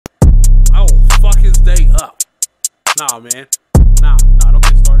Nah, man. Nah, don't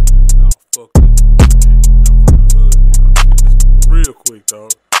get started. Nah, fuck that nigga, man. I'm from the hood, nigga. Real quick,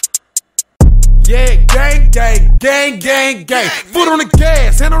 dog. Yeah, gang. Foot on the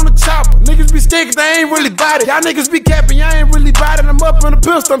gas, hand on the chopper. Niggas be scared 'cause they ain't really bout it. Y'all niggas be capping, y'all ain't really bout it. I'm up in the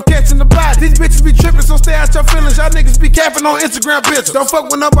pistol, I'm catching the body. These bitches be tripping, so stay out your feelings. Y'all niggas be capping on Instagram pictures. Don't fuck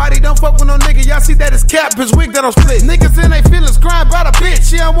with nobody, don't fuck with no nigga. Y'all see that it's cap, his wig that I'm split. Niggas in they feelings, crying about a bitch.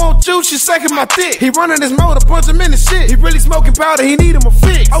 She don't want you, she sucking my dick. He running his motor, punch him in the shit. He really smoking powder, he need him a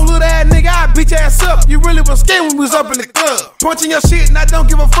fix. Oh, little ass nigga, I beat your ass up. You really was scared when we was up in the club. Punching your shit and I don't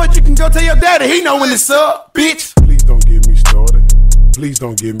give a fuck. You can go tell your daddy, he know when it's up, bitch. Please don't get me started. Please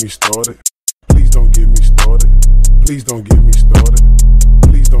don't get me started. Please don't get me started. Please don't get me started.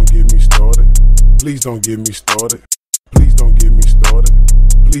 Please don't get me started. Please don't get me started. Please don't get me started.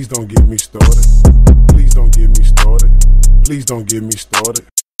 Please don't get me started. Please don't get me started. Please don't get me started.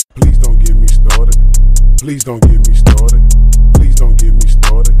 Please don't get me started. Please don't get me started. Please don't get me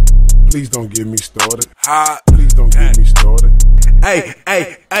started. Please don't get me started. Please don't get me started.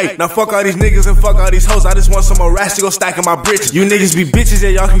 Hey, now fuck all these niggas and fuck all these hoes. I just want some more rats to go stacking my britches. You niggas be bitches, yeah,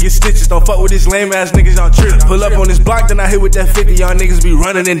 y'all can get stitches. Don't fuck with these lame ass niggas, y'all trip. Pull up on this block, then I hit with that 50. Y'all niggas be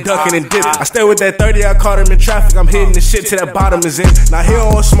running and ducking and dipping. I stay with that 30, I caught him in traffic. I'm hitting the shit till that bottom is in. Now he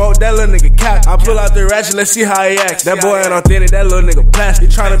don't want smoke, that little nigga cap. I pull out the ratchet, let's see how he acts. That boy ain't authentic, that little nigga plastic.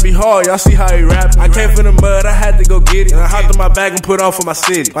 He tryna be hard, y'all see how he rap. I came from the mud, I had to go get it. And I hopped in my bag and put on for my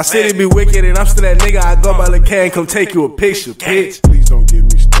city. My city be wicked and I'm still that nigga. I go by the can, come take you a picture, bitch. Please don't get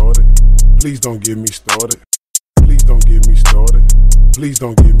me started. Please don't get me started. Please don't get me started. Please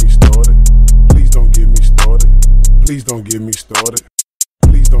don't get me started. Please don't get me started. Please don't get me started.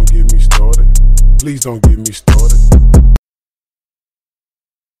 Please don't get me started. Please don't get me started.